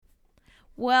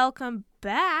Welcome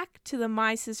back to the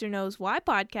My Sister Knows Why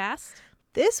podcast.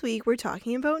 This week we're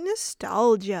talking about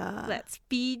nostalgia. Let's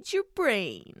feed your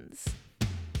brains.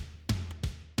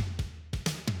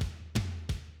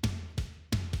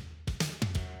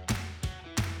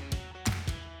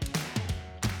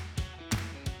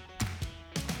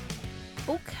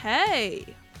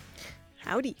 Okay.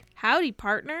 Howdy,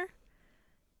 Partner.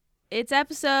 It's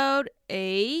episode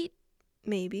 8.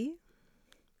 maybe.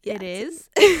 It is.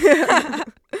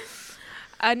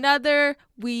 Another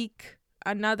week,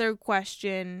 another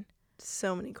question.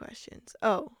 So many questions.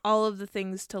 Oh, All of the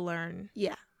things to learn.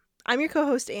 yeah. I'm your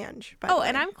co-host, Ange, by the way.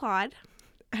 And I'm Claude.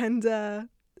 And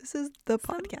this is the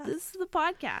podcast. This is the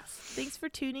podcast. Thanks for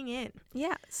tuning in.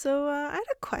 Yeah, so I had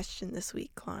a question this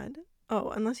week, Claude. Oh,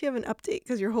 unless you have an update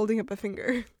because you're holding up a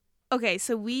finger. Okay,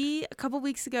 so a couple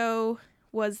weeks ago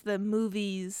was the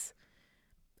movies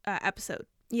episode.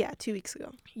 Yeah, 2 weeks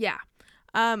ago. Yeah.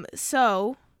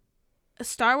 So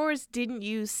Star Wars didn't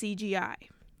use CGI.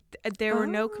 There were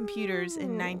no computers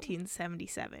in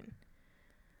 1977.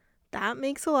 That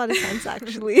makes a lot of sense,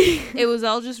 actually. It was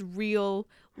all just real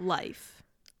life.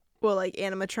 Well, like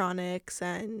animatronics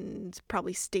and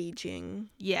probably staging.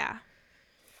 Yeah.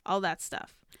 All that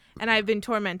stuff. And I've been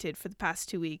tormented for the past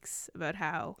 2 weeks about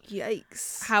how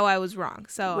Yikes. I was wrong.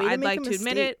 So Way to I'd make like a to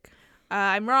admit mistake. it.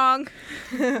 I'm wrong.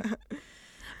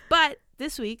 But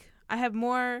this week, I have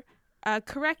more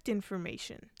correct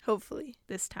information Hopefully.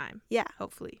 this time. Yeah.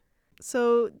 Hopefully.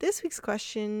 So this week's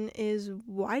question is,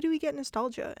 why do we get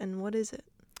nostalgia and what is it?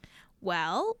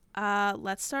 Well,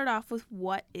 let's start off with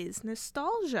what is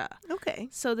nostalgia. Okay.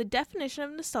 So the definition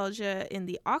of nostalgia in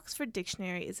the Oxford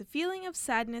Dictionary is a feeling of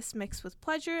sadness mixed with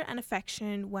pleasure and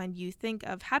affection when you think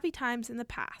of happy times in the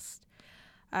past.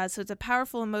 So it's a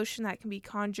powerful emotion that can be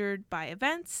conjured by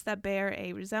events that bear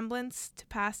a resemblance to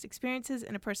past experiences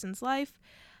in a person's life.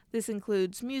 This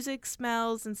includes music,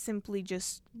 smells, and simply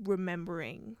just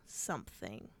remembering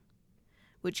something,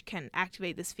 which can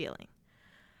activate this feeling.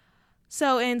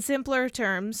 So in simpler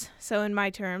terms, in my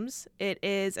terms, it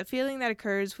is a feeling that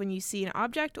occurs when you see an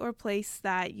object or place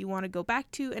that you want to go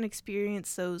back to and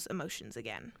experience those emotions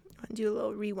again. I'll do a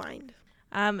little rewind.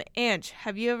 Ange,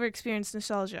 have you ever experienced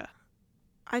nostalgia?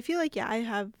 I feel like, yeah, I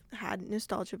have had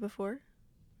nostalgia before,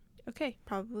 Okay.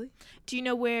 probably. Do you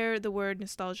know where the word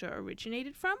nostalgia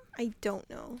originated from? I don't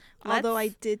know. Let's- Although I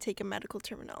did take a medical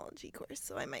terminology course,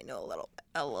 so I might know a little bit.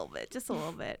 A little bit, just a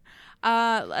little bit.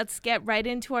 Let's get right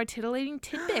into our titillating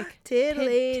tidbit.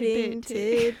 Titillating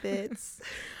tidbits.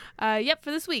 Yep,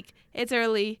 for this week. It's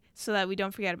early so that we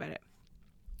don't forget about it.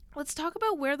 Let's talk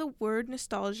about where the word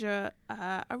nostalgia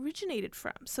originated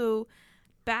from. So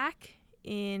back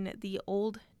in the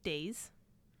old days.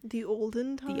 The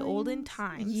olden times? The olden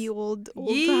times. Ye old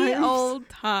Ye times. old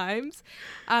times.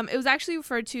 It was actually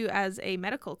referred to as a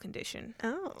medical condition.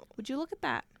 Oh, Would you look at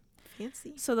that?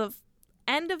 fancy. So the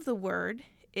end of the word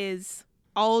is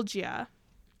algia,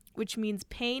 which means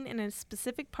pain in a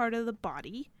specific part of the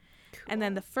body. Cool. And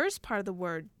then the first part of the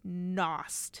word,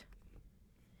 nost,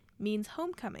 means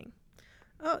homecoming.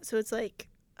 Oh, so it's like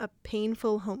a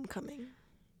painful homecoming.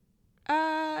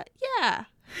 Yeah.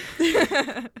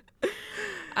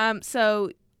 So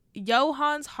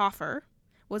Johannes Hofer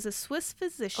was a Swiss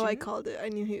physician. Oh, I called it. I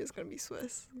knew he was going to be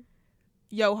Swiss.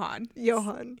 Johann.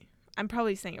 Johann. I'm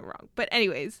probably saying it wrong. But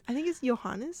anyways. I think it's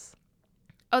Johannes.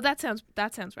 Oh, that sounds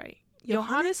right.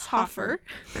 Johannes Hofer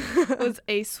was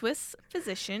a Swiss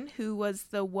physician who was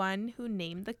the one who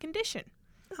named the condition.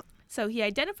 Oh. So he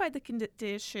identified the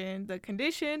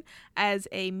condition as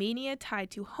a mania tied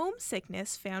to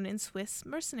homesickness found in Swiss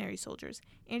mercenary soldiers.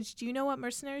 And do you know what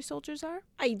mercenary soldiers are?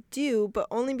 I do, but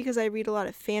only because I read a lot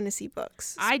of fantasy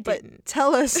books. I But didn't.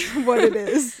 tell us what it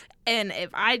is. And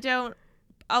if I don't,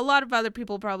 a lot of other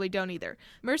people probably don't either.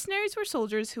 Mercenaries were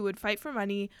soldiers who would fight for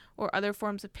money or other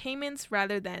forms of payments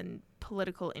rather than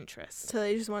political interests. So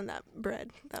they just want that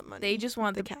bread, that money. They just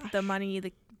want the the cash. money,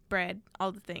 the bread,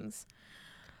 all the things.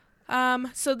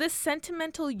 So this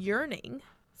sentimental yearning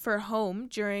for home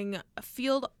during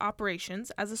field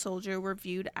operations as a soldier were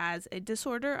viewed as a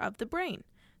disorder of the brain.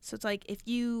 So it's like if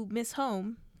you miss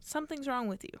home, something's wrong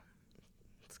with you.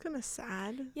 It's kind of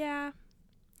sad. Yeah.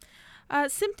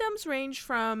 Symptoms range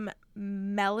from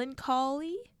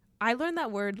melancholy. I learned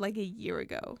that word like a year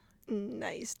ago.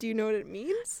 Nice. Do you know what it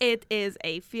means? It is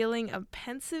a feeling of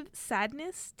pensive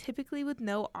sadness, typically with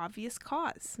no obvious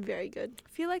cause. Very good. I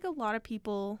feel like a lot of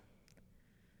people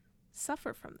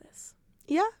suffer from this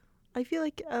Yeah. I feel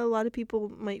like a lot of people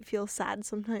might feel sad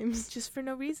sometimes. just for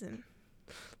no reason.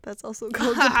 That's also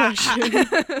called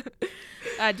depression.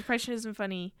 Depression isn't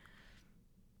funny.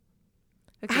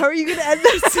 Okay. How are you going to end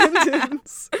that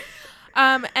sentence?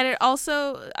 And it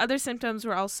also, other symptoms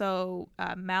were also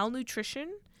malnutrition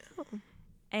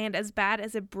and as bad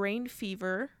as a brain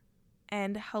fever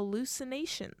and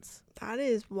hallucinations. That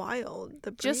is wild.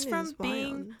 The brain Just from is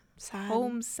being wild. Sad.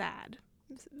 Home sad.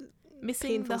 Missing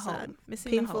Painful the home. sad.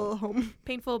 Missing Painful the home. home.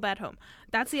 Painful bad home.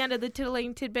 That's the end of the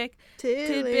titillating tidbit.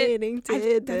 Titillating I've done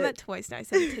that tidbit. twice now. I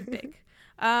said tidbit.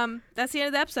 That's the end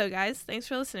of the episode, guys. Thanks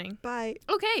for listening. Bye.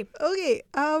 Okay. Okay.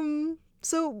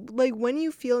 So like when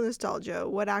you feel nostalgia,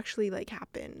 what actually like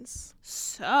happens?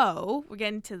 So we're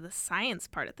getting to the science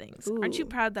part of things. Aren't you Ooh.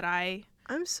 proud that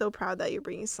I'm so proud that you're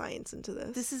bringing science into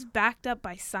this. this is backed up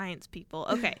by science, people.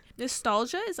 Okay.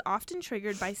 Nostalgia is often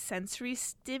triggered by sensory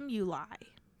stimuli.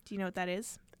 Do you know what that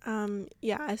is?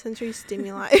 Yeah, a sensory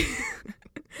stimuli.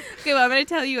 Okay, well, I'm going to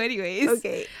tell you anyways.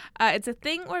 Okay. It's a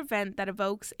thing or event that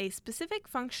evokes a specific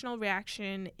functional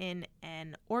reaction in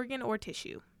an organ or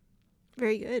tissue.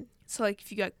 Very good. So, like,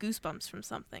 if you got goosebumps from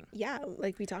something. Yeah,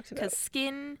 like we talked about. Because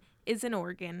skin is an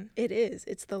organ. It is.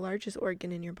 It's the largest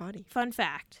organ in your body. Fun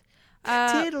fact.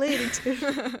 Titillating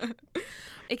tidbit.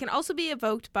 It can also be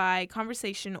evoked by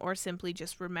conversation or simply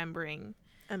just remembering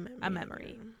A memory. a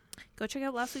memory. Go check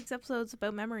out last week's episodes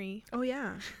about memory. Oh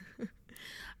yeah.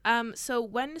 So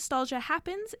when nostalgia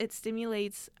happens, it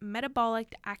stimulates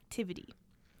metabolic activity,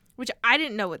 which I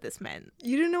didn't know what this meant.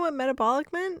 You didn't know what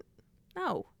metabolic meant?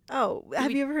 No. Oh, have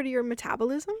you ever heard of your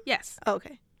metabolism? Yes. Oh,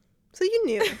 okay. So you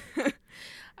knew.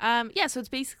 Yeah, so it's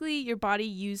basically your body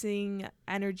using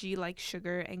energy like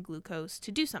sugar and glucose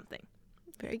to do something.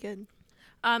 Very good.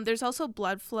 There's also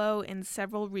blood flow in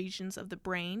several regions of the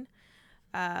brain.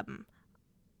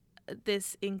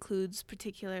 This includes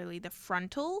particularly the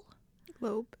frontal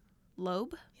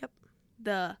lobe, Yep.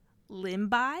 the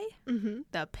limbi, Mm-hmm.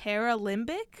 the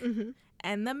paralimbic, Mm-hmm.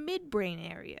 and the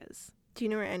midbrain areas. Do you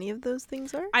know where any of those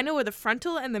things are? I know where the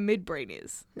frontal and the midbrain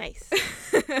is. Nice.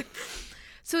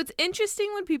 So it's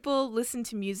interesting when people listen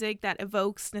to music that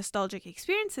evokes nostalgic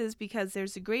experiences because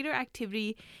there's a greater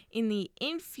activity in the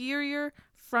inferior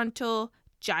frontal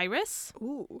gyrus,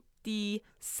 Ooh. the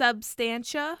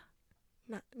substantia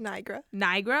Niagara.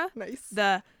 nigra, Nice.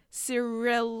 the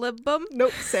cerebellum,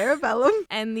 Nope. Cerebellum.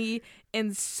 and the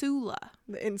insula.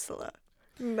 The insula.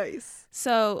 Nice.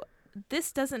 So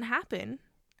this doesn't happen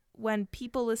when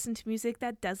people listen to music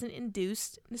that doesn't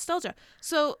induce nostalgia.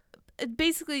 So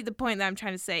basically the point that I'm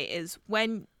trying to say is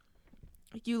when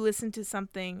you listen to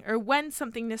something or when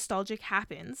something nostalgic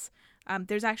happens,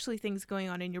 there's actually things going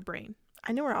on in your brain.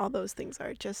 I know where all those things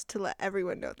are, just to let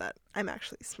everyone know that I'm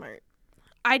actually smart.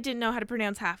 I didn't know how to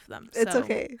pronounce half of them. It's so.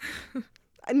 okay.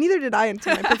 Neither did I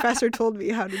until my professor told me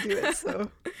how to do it. So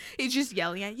He's just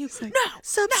yelling at you. like, No!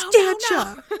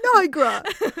 Substantia. Niagara.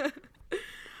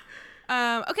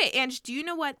 Okay, Ange, do you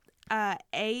know what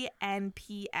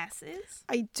ANPS is?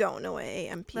 I don't know what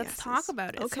AMPS Let's talk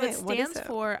about it. Okay, So it what is stands it?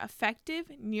 for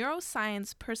Affective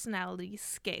Neuroscience Personality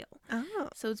Scale. Oh.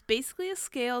 So it's basically a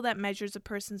scale that measures a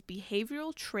person's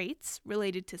behavioral traits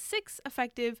related to 6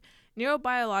 affective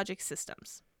neurobiologic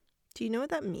systems. Do you know what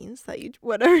that means?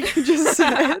 Whatever you just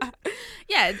said.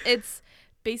 Yeah, it's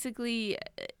basically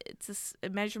a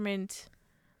measurement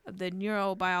of the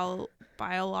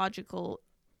neurobiological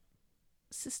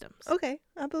systems. Okay,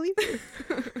 I believe you.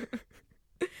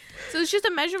 So it's just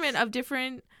a measurement of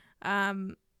different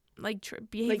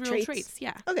behavioral traits?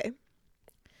 Yeah. Okay.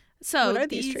 So What are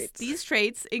these traits? These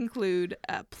traits include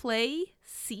play,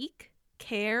 seek,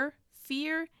 care,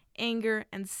 fear, anger,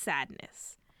 and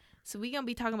sadness. So we're going to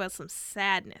be talking about some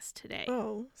sadness today.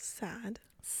 Oh, sad.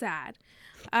 Sad.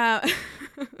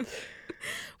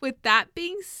 With that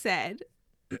being said,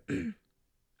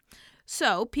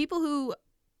 so people who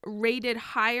rated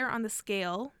higher on the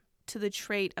scale to the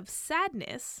trait of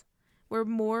sadness were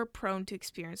more prone to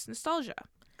experience nostalgia.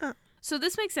 Oh. So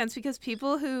this makes sense because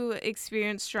people who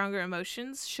experience stronger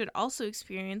emotions should also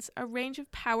experience a range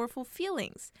of powerful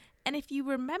feelings. And if you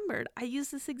remembered, I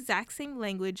used this exact same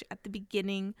language at the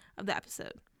beginning of the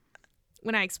episode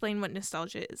when I explained what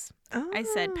nostalgia is. Oh. I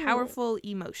said powerful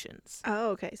emotions. Oh,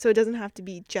 okay. So it doesn't have to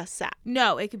be just sad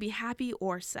No, it could be happy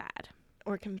or sad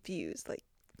or confused, like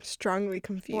strongly or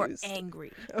confused.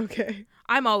 angry. Okay.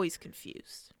 I'm always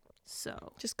confused.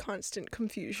 So Just constant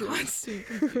confusion. constant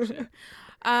confusion.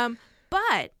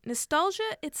 But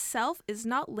nostalgia itself is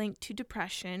not linked to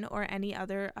depression or any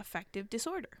other affective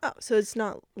disorder. Oh, so it's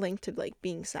not linked to like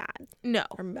being sad No.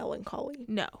 or melancholy.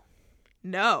 No.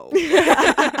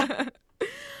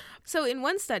 So in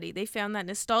one study, they found that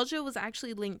nostalgia was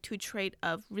actually linked to a trait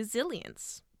of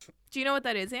resilience. Do you know what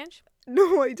that is, Ange?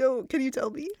 No, I don't. Can you tell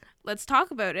me? Let's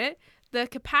talk about it. The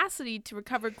capacity to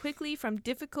recover quickly from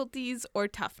difficulties or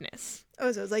toughness.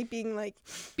 Oh, so it's like being like...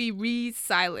 Be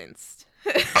re-silenced.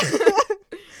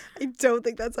 I don't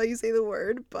think that's how you say the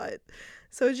word, but...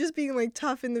 So it's just being like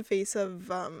tough in the face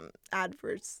of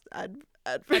Adversaries?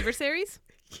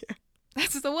 Yeah.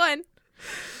 That's the one.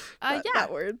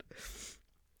 That word.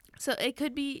 So it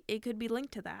could be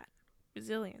linked to that.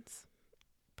 Resilience.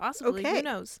 Possibly. Okay. Who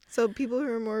knows? So people who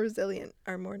are more resilient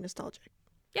are more nostalgic.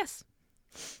 Yes.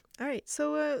 All right.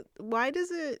 So why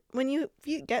does it, when you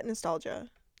get nostalgia,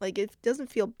 like it doesn't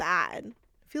feel bad, it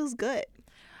feels good?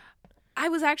 I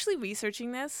was actually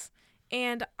researching this,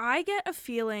 and I get a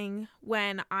feeling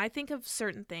when I think of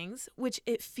certain things, which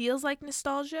it feels like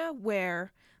nostalgia,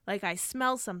 where like I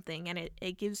smell something and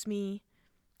it gives me,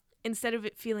 instead of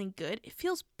it feeling good, it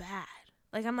feels bad.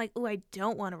 Like I'm like, oh, I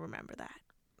don't want to remember that.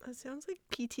 That sounds like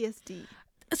PTSD.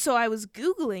 So I was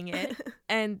Googling it,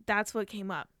 and that's what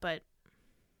came up, but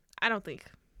I don't think.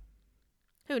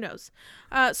 Who knows?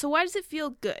 So why does it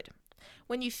feel good?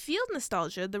 When you feel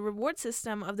nostalgia, the reward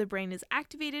system of the brain is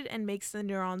activated and makes the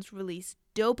neurons release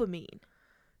dopamine.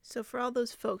 So for all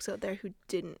those folks out there who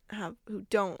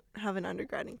don't have an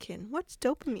undergrad in kin, what's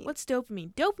dopamine? What's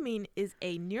dopamine? Dopamine is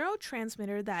a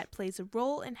neurotransmitter that plays a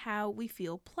role in how we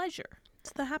feel pleasure.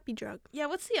 It's the happy drug. Yeah,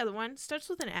 what's the other one? Starts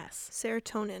with an S.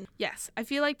 Serotonin. Yes, I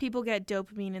feel like people get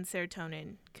dopamine and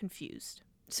serotonin confused.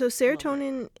 So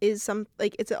serotonin is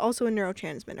it's also a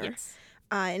neurotransmitter. Yes.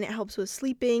 And it helps with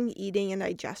sleeping, eating, and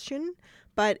digestion.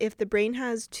 But if the brain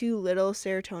has too little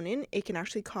serotonin, it can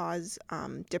actually cause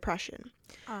depression.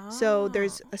 Oh. So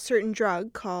there's a certain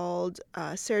drug called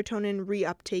serotonin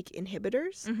reuptake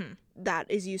inhibitors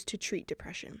that is used to treat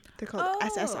depression. They're called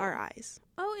SSRIs.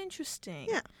 Oh, interesting.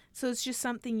 Yeah. So it's just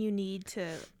something you need to,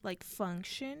 like,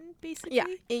 function, basically? Yeah.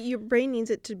 Your brain needs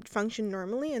it to function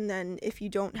normally, and then if you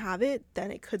don't have it,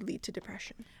 then it could lead to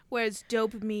depression. Whereas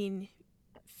dopamine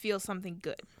feels something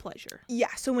good, pleasure.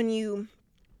 Yeah. So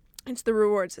it's the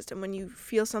reward system. When you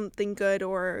feel something good,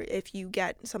 or if you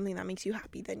get something that makes you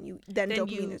happy, then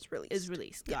dopamine is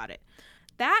released. Got it.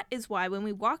 That is why when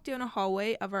we walk down a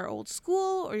hallway of our old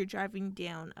school, or you're driving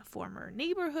down a former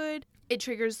neighborhood, it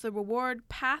triggers the reward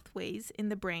pathways in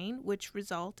the brain, which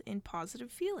result in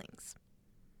positive feelings.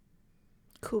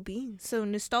 Cool beans. So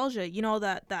nostalgia,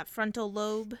 that frontal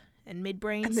lobe and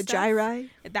midbrain and the stuff, gyri.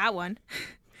 that one,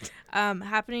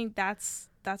 happening. That's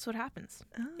what happens.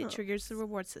 Oh, it triggers the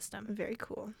reward system. Very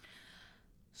cool.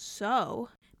 So,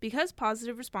 because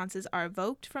positive responses are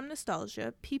evoked from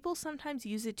nostalgia, people sometimes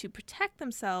use it to protect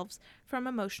themselves from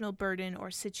emotional burden or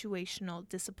situational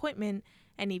disappointment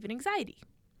and even anxiety.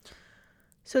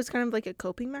 So it's kind of like a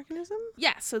coping mechanism?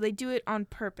 Yeah, so they do it on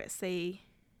purpose. They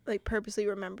like purposely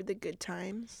remember the good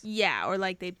times? Yeah, or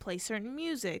like they play certain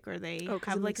music, or they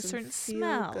have like a certain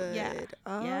smell. Good. Yeah.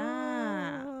 Oh.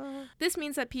 Yeah. This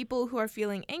means that people who are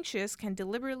feeling anxious can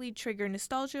deliberately trigger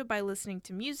nostalgia by listening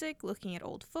to music, looking at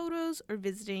old photos, or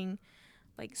visiting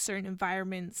like certain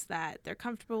environments that they're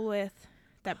comfortable with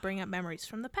that bring up memories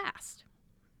from the past.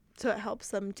 So it helps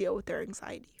them deal with their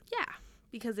anxiety. Yeah,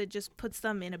 because it just puts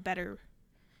them in a better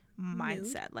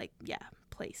mindset,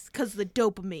 place. Because the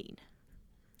dopamine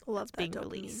that's being dopamine.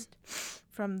 released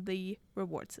from the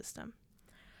reward system.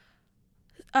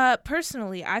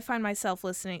 Personally, I find myself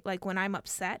listening, like when I'm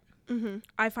upset,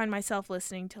 I find myself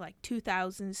listening to like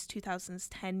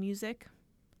 2010 music.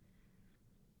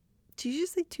 Did you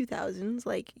just say 2000s?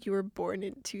 Like you were born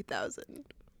in 2000?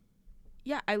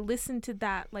 Yeah, I listened to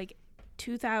that like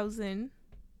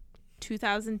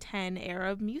 2010 era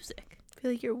of music. I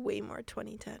feel like you're way more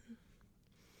 2010.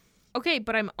 Okay,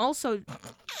 but I'm also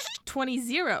 20.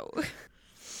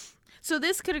 So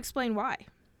this could explain why.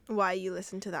 Why you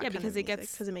listen to that? Yeah, kind because of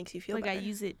music, because it makes you feel like better. I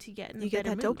use it to get in you a get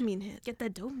better that mood. dopamine hit. Get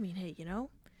that dopamine hit,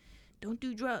 Don't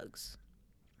do drugs.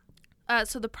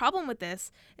 So the problem with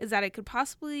this is that it could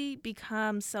possibly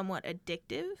become somewhat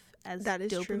addictive, as that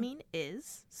is dopamine true.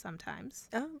 is sometimes.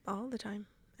 Oh, all the time.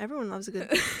 Everyone loves a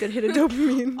good hit of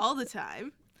dopamine. All the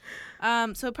time.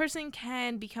 So a person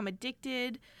can become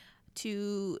addicted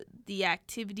to the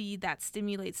activity that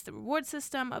stimulates the reward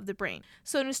system of the brain.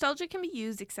 So nostalgia can be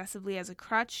used excessively as a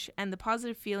crutch, and the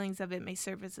positive feelings of it may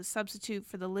serve as a substitute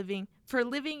for living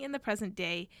in the present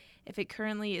day if it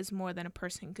currently is more than a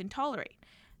person can tolerate.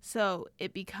 So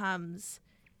it becomes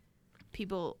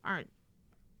people aren't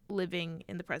living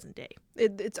in the present day.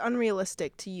 It's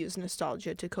unrealistic to use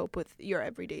nostalgia to cope with your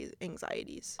everyday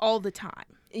anxieties. All the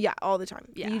time. Yeah, all the time.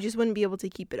 Yeah. You just wouldn't be able to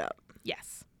keep it up.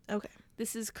 Yes. Okay.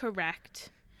 This is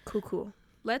correct. Cool.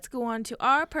 Let's go on to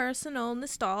our personal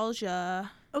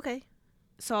nostalgia. Okay.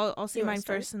 So I'll say You wanna mine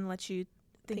start? first and let you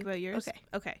think about yours. Okay.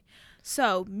 Okay.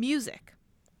 So music.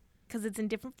 because it's in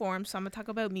different forms, so I'm going to talk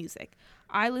about music.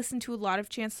 I listened to a lot of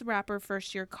Chance the Rapper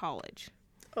first year college.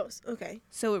 Oh, okay.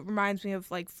 So it reminds me of,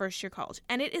 like, first year college.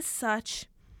 And it is such,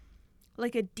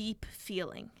 like, a deep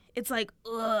feeling. It's like,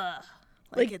 ugh.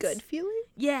 Like good feeling?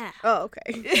 Yeah. Oh,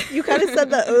 okay. You kind of said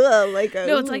that, ugh, like a...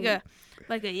 No, it's like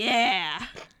a yeah.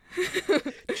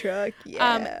 Truck,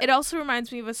 yeah. It also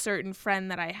reminds me of a certain friend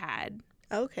that I had.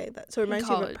 Okay, so it reminds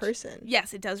you of a person.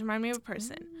 Yes, it does remind me of a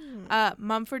person.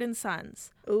 Mumford and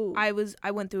Sons. Ooh. I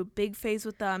went through a big phase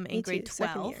with them in grade 12.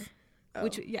 Second year. Oh.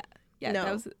 Which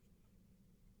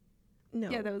no.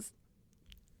 That was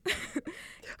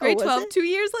grade 12 2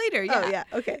 years later. Yeah. Oh yeah,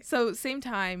 okay. So same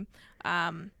time.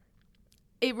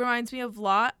 It reminds me of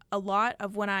a lot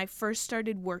of when I first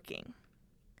started working.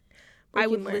 I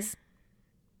would listen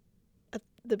at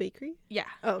the bakery? Yeah.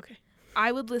 Oh, okay.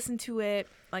 I would listen to it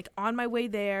like on my way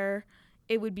there.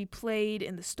 It would be played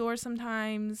in the store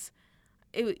sometimes.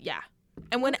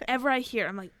 And whenever I hear it,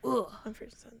 I'm like, ugh. Mumford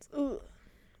and Sons. Ugh.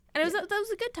 And that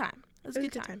was a good time. It was a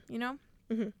good time, you know?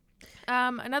 Mm-hmm.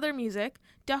 Another music,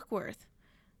 Duckworth.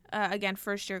 Again,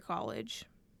 first year college.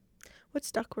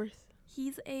 What's Duckworth?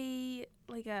 He's a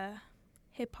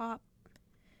hip hop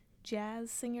jazz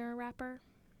singer rapper.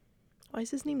 Why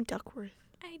is his name Duckworth?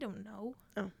 I don't know.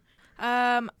 Oh.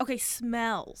 Okay,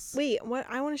 smells. Wait, what?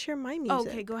 I want to share my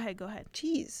music. Okay, go ahead.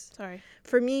 Jeez. Sorry.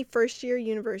 For me, first year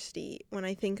university, when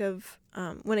I think of,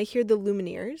 when I hear the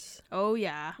Lumineers. Oh,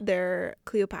 yeah. Their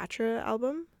Cleopatra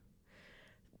album,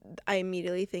 I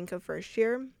immediately think of first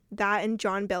year. That and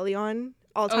John Bellion,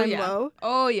 All Time Low.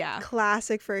 Oh, yeah.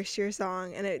 Classic first year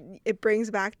song. And it brings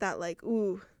back that, like,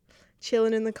 ooh,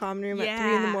 chilling in the common room at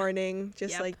 3 a.m,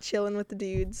 just, like, chilling with the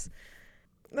dudes.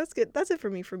 That's good. That's it for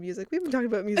me for music. We've been talking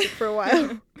about music for a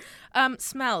while.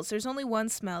 Smells. There's only one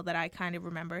smell that I kind of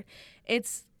remember.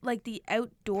 It's like the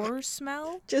outdoor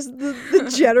smell. Just the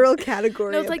general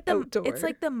category of outdoor. It's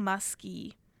like the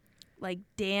musky, like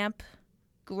damp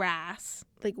grass.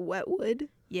 Like wet wood?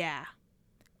 Yeah.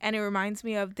 And it reminds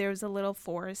me of, there's a little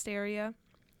forest area.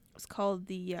 It's called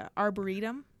the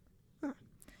Arboretum. Huh.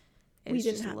 We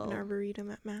didn't have an arboretum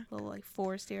at Mac. Little like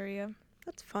forest area.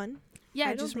 That's fun.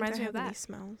 Yeah, it just reminds me of that.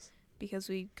 Smells. Because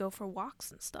we go for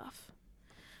walks and stuff.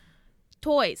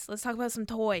 Toys. Let's talk about some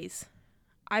toys.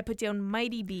 I put down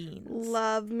Mighty Beans.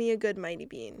 Love me a good Mighty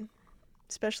Bean.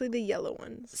 Especially the yellow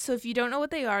ones. So if you don't know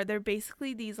what they are, they're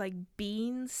basically these like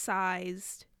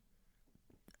bean-sized...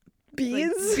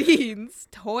 Beans?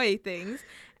 Toy things.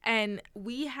 And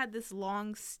we had this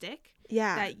long stick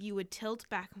that you would tilt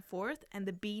back and forth, and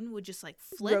the bean would just like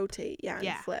flip. Rotate,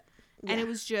 and flip. And it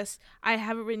was just, I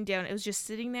have it written down, it was just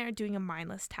sitting there doing a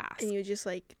mindless task. And you would just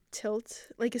like tilt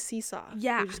like a seesaw.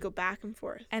 Yeah. You would just go back and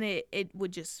forth. And it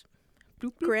would just...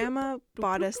 Bloop, bloop, Grandma bloop,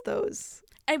 bought us those.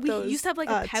 And we used to have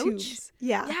like a pouch. Tubes.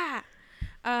 Yeah.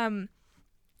 Yeah.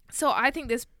 So I think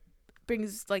this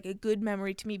brings like a good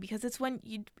memory to me, because it's when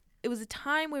it was a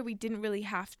time where we didn't really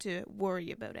have to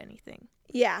worry about anything.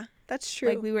 Yeah, that's true.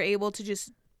 Like we were able to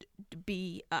just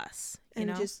be us, you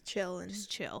know? Just chill and just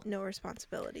chill. No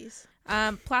responsibilities.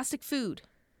 Plastic food.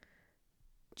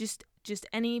 Just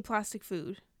any plastic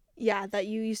food. Yeah, that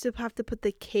you used to have to put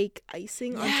the cake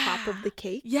icing on top of the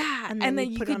cake. Yeah, and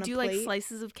then you could do like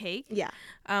slices of cake. Yeah.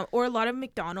 Or a lot of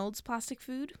McDonald's plastic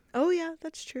food. Oh yeah,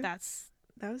 that's true. That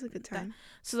was a good time.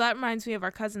 So that reminds me of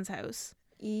our cousin's house.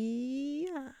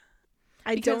 Yeah.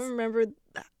 I don't remember.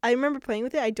 I remember playing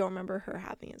with it. I don't remember her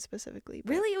having it specifically.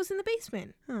 Really? It was in the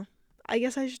basement. Oh. I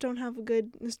guess I just don't have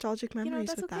good nostalgic memories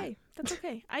with that. That's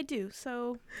okay. I do.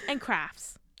 So, and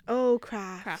crafts. Oh,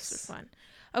 crafts. Crafts are fun.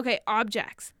 Okay,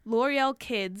 objects. L'Oreal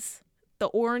Kids, the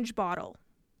orange bottle.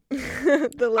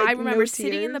 I remember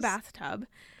sitting in the bathtub,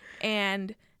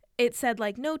 and it said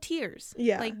like no tears.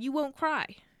 Yeah. Like you won't cry.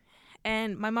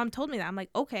 And my mom told me that. I'm like,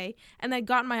 okay. And then it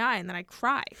got in my eye, and then I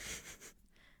cried.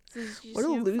 So just, what a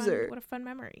loser. What a fun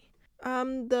memory.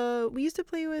 We used to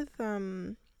play with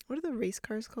what are the race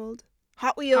cars called?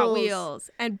 Hot Wheels.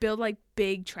 And build like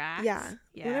big tracks. Yeah.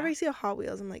 Whenever I see a Hot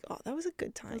Wheels, I'm like, oh, that was a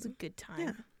good time. That was a good time.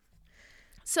 Yeah.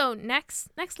 So next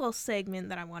little segment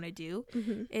that I want to do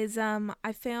is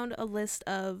I found a list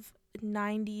of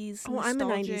 90s nostalgic. I'm a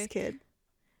 90s kid.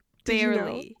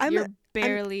 Barely. You know? You're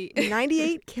barely.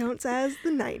 98 counts as the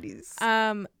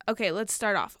 90s. Okay, let's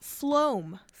start off.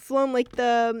 Floam, like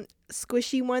the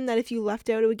squishy one that if you left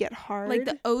out it would get hard. Like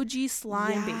the OG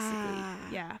slime,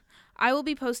 basically. Yeah. I will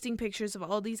be posting pictures of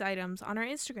all these items on our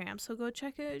Instagram, so go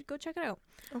check it out.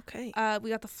 Okay. We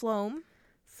got the Floam.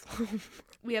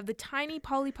 We have the tiny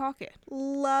Polly Pocket.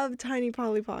 Love tiny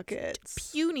Polly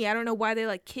Pockets. Puny. I don't know why they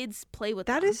let kids play with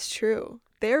them. That is true.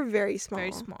 They're very small.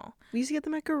 Very small. We used to get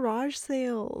them at garage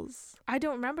sales. I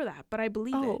don't remember that, but I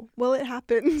believe it. Oh, well, it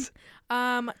happened.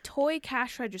 Toy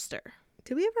cash register.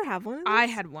 Did we ever have one of those? I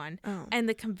had one. Oh. And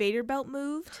the conveyor belt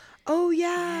moved. Oh,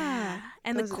 yeah.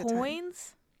 And the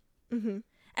coins. Mm-hmm.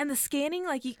 And the scanning,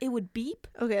 like, it would beep.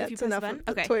 Okay, if you that's enough press of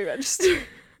the okay. toy register.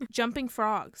 Jumping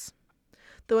frogs.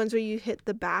 The ones where you hit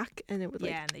the back and it would,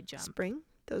 like, and they jump. spring.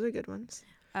 Those are good ones.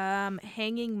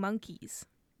 Hanging monkeys.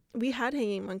 We had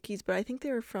hanging monkeys, but I think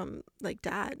they were from, like,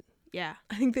 Dad. Yeah.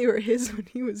 I think they were his when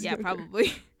he was younger. Yeah,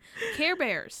 probably. Care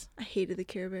Bears. I hated the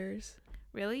Care Bears.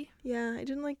 Really? Yeah, I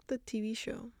didn't like the TV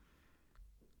show.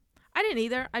 I didn't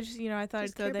either. I just, I thought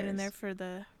Just I'd throw Care that in Bears.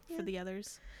 there for the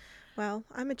others. Well,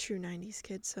 I'm a true 90s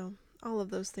kid, so all of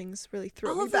those things really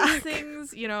throw All me of back. those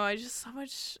things, I just so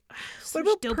much What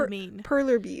about dopamine.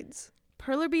 Perler beads?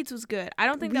 Perler beads was good. I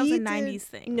don't think that was a 90s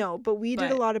thing. No, but we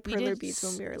did a lot of Perler beads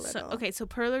s- when we were little. So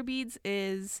Perler beads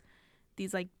is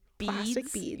these like beads.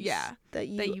 Plastic beads. Yeah. That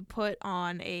you put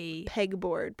on a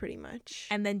pegboard pretty much.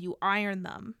 and then you iron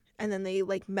them. And then they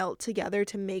like melt together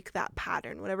to make that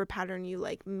pattern, whatever pattern you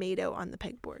like made out on the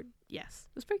pegboard. Yes.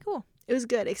 It was pretty cool. It was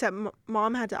good, except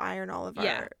Mom had to iron all of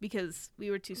Yeah, our... because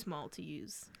we were too small to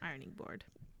use ironing board.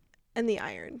 And the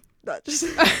iron. Not just...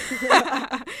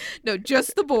 No,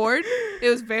 just the board. It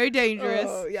was very dangerous.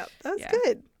 Oh, yeah. That's Yeah.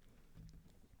 good.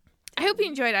 I hope you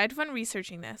enjoyed it. I had fun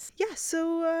researching this. Yeah,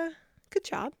 so good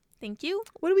job. Thank you.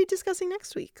 What are we discussing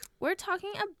next week? We're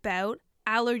talking about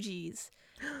allergies,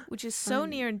 which is so Fun.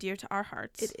 near and dear to our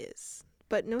hearts. It is.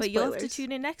 But no But spoilers. you'll have to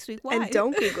tune in next week. Why? And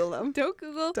don't Google them. Don't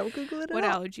Google Don't Google it at what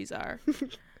all. allergies are.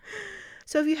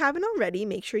 So if you haven't already,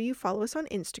 make sure you follow us on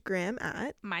Instagram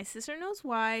at... My sister knows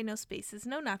why. No spaces,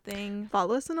 no nothing.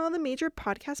 Follow us on all the major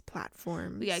podcast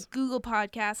platforms. We got Google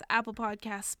Podcasts, Apple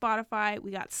Podcasts, Spotify.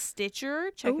 We got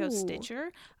Stitcher. Check out Ooh.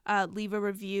 Stitcher. Leave a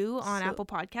review on So- Apple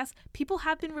Podcasts. People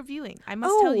have been reviewing. I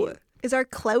must tell you. Is our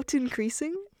clout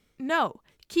increasing? No.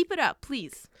 Keep it up,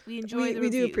 please. We enjoy the We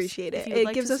do reviews. appreciate If it. you would It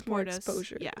like gives to us more support us,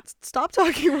 exposure. Yeah. Stop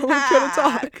talking while we're going to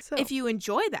talk. So, If you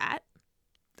enjoy that,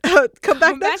 come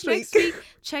back next week.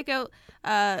 Check out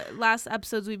last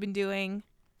episodes we've been doing.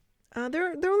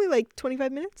 They're only like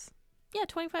 25 minutes. Yeah,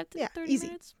 25 to Yeah, 30 easy.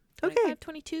 minutes. Okay. 25,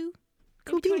 22,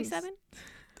 Cool maybe beans. 27.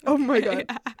 Oh my God.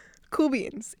 Cool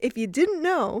beans. If you didn't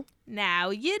know. Now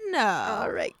you know.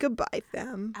 All right. Goodbye,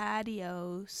 fam.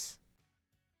 Adios.